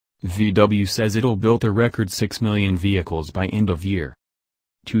VW says it'll build a record 6 million vehicles by end of year.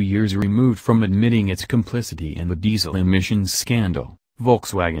 2 years removed from admitting its complicity in the diesel emissions scandal,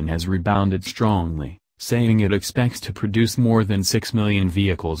 Volkswagen has rebounded strongly, saying it expects to produce more than 6 million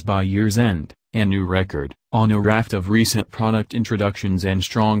vehicles by year's end, a new record, on a raft of recent product introductions and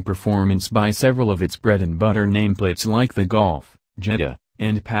strong performance by several of its bread-and-butter nameplates like the Golf, Jetta,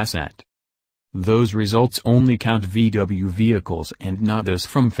 and Passat. Those results only count VW vehicles and not those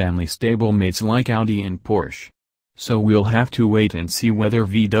from family stablemates like Audi and Porsche. So we'll have to wait and see whether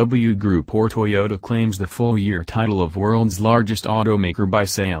VW Group or Toyota claims the full-year title of world's largest automaker by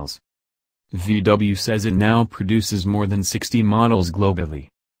sales. VW says it now produces more than 60 models globally.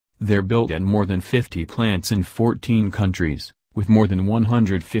 They're built at more than 50 plants in 14 countries, with more than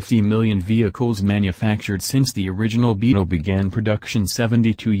 150 million vehicles manufactured since the original Beetle began production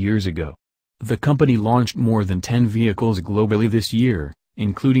 72 years ago. The company launched more than 10 vehicles globally this year,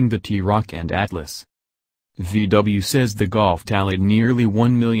 including the T-Roc and Atlas. VW says the Golf tallied nearly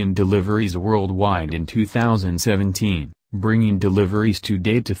 1 million deliveries worldwide in 2017, bringing deliveries to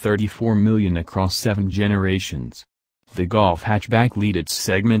date to 34 million across 7 generations. The Golf hatchback led its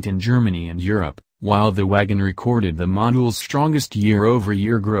segment in Germany and Europe, while the wagon recorded the model's strongest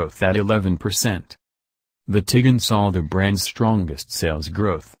year-over-year growth at 11%. The Tiguan saw the brand's strongest sales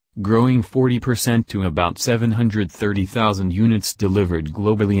growth, growing 40% to about 730,000 units delivered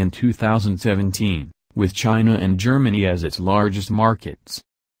globally in 2017, with China and Germany as its largest markets.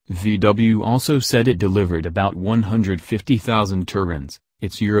 VW also said it delivered about 150,000 Turbans,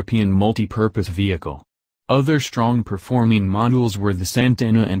 its European multi-purpose vehicle. Other strong-performing models were the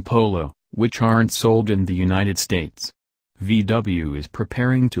Santana and Polo, which aren't sold in the United States. VW is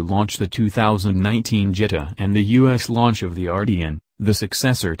preparing to launch the 2019 Jetta and the U.S. launch of the Audi, the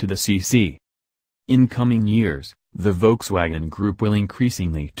successor to the CC. In coming years, the Volkswagen Group will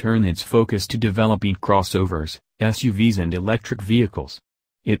increasingly turn its focus to developing crossovers, SUVs and electric vehicles.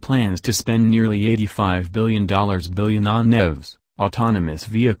 It plans to spend nearly $85 billion on NEVs, autonomous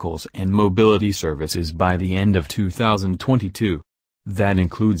vehicles and mobility services by the end of 2022. That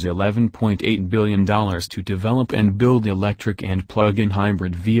includes $11.8 billion to develop and build electric and plug-in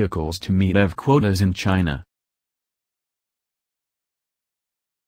hybrid vehicles to meet EV quotas in China.